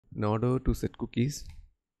In order to set cookies,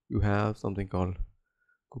 you have something called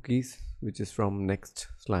cookies, which is from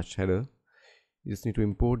next/header. You just need to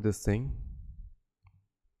import this thing,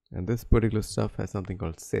 and this particular stuff has something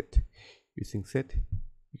called set. Using set,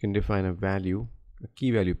 you can define a value, a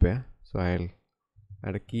key value pair. So I'll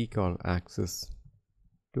add a key called access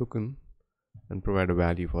token and provide a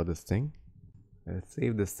value for this thing. I'll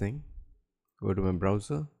save this thing, go to my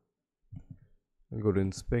browser, I'll go to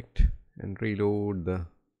inspect and reload the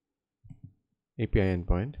API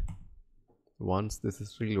endpoint. Once this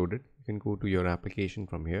is reloaded, you can go to your application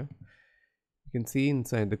from here. You can see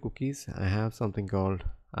inside the cookies I have something called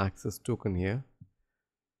access token here,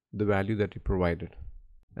 the value that you provided,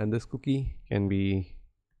 and this cookie can be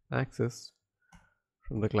accessed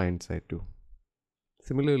from the client side too.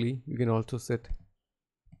 Similarly, you can also set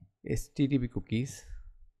HTTP cookies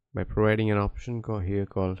by providing an option here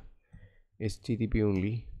called HTTP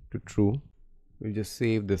only to true. We'll just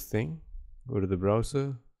save this thing, go to the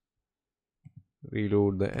browser,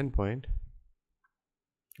 reload the endpoint,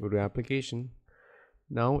 go to application.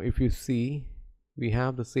 Now if you see, we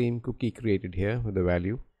have the same cookie created here with the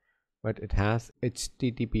value, but it has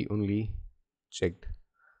HTTP only checked.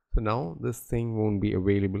 So now this thing won't be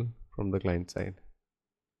available from the client side,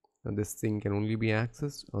 and this thing can only be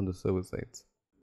accessed on the server sides.